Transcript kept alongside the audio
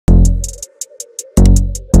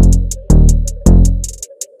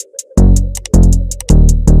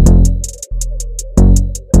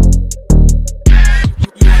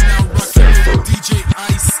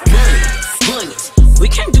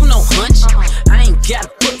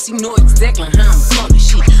you know exactly how I'm coming.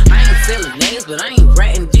 Shit, I ain't selling names, but I ain't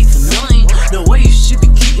ratting dick for none. The way you should be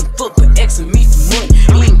getting fucked for asking me for money.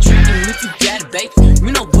 You ain't tricking if you got it, baby.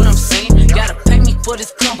 You know what I'm saying? Gotta pay me for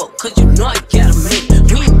this combo, cause you know I gotta make.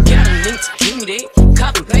 We ain't got a link to give me that.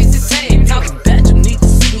 Copy paste the tag. Talking about you need to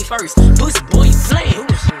see me first. Pussy boy, you playing.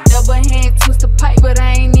 Double hand twist the pipe, but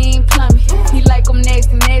I ain't even plumbing. He like I'm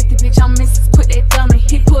nasty, nasty, bitch. I'm Mrs. Put that thumb in.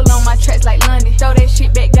 He pull on my tracks like London. Throw that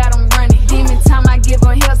shit back, got him running. Demon time I give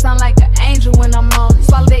him hell, sound like an angel when I'm on it.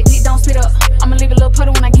 Swallow that dick, don't spit up. I'ma leave a little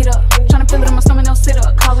puddle when I get up. Tryna feel it in my stomach, don't sit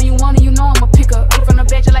up. Call when you want it, you know I'ma pick up. Hit from the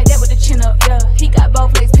bed, just like that with the chin up. Yeah, he got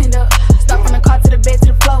both legs pinned up. Start from the car to the bed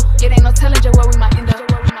to the floor. It ain't no telling just where we might end up.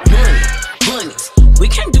 Hundreds,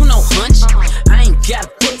 we can't do no hunch. I ain't got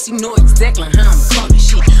a book, you know exactly how I'm coming.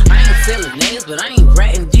 Shit, I ain't selling names, but I ain't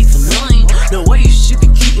ratting dick for none. The way you should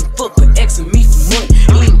be getting fucked for asking me for money.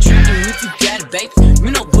 You ain't tricking if you got it, baby.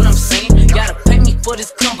 You know what I'm saying? Gotta pay me for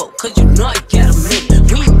this combo, cause you know I gotta make.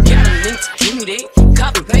 We ain't got a link to give me that.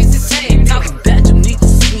 Copy paste the tag. Talking about you need to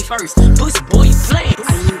see me first. Pussy boy, you playing.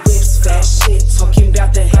 I need whips, fast shit. Talking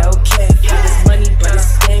about the Hellcat. Got his money, but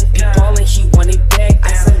it's spent. Be ballin', he want it back.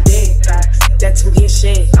 I some dick. That's who get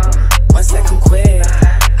shit. Once I can quit,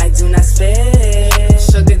 I do not spit.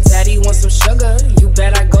 Sugar daddy wants some sugar. You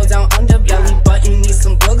bet I go down under. Belly button need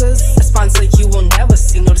some boogers. A sponsor you will never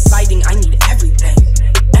see. No deciding, I need everything.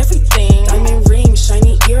 Everything. Diamond rings,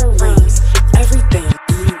 shiny earrings. Everything.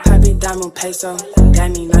 Papi dame un peso.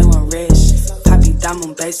 That mean I want rich. Papi dame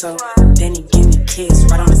un beso. Then he give me a kiss.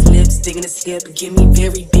 Right on his lips, digging his hip. Give me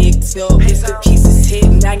very big till if the pieces hit.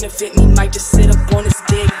 Magna fit me, might just sit up on his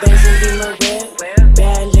dick. Benzin be my red.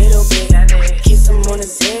 Bad little bit. Kiss him on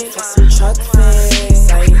his zip. For some truck fix.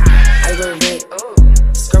 I wear red.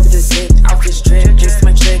 Skirt with the zip. Outfit strip. Just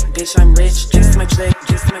my trick. Bitch, I'm rich. Just my trick.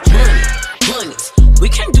 Just my trick. Hundreds, we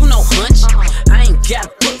can't do no hunch. I ain't got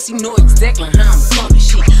a book, you know exactly how I'm coming.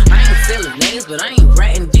 Shit, I ain't selling names, but I ain't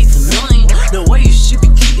ratting dick for none. The way you should be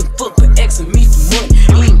getting fucked for asking me for money.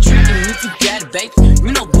 You ain't tricking if you got it, baby.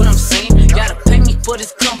 You know what I'm saying? Gotta pay me for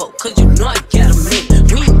this combo, cause you know I gotta make.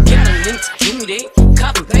 We ain't got a link to give me that.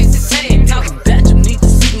 Copy paste the tag. Talking about you need to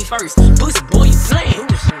see me first. Pussy boy.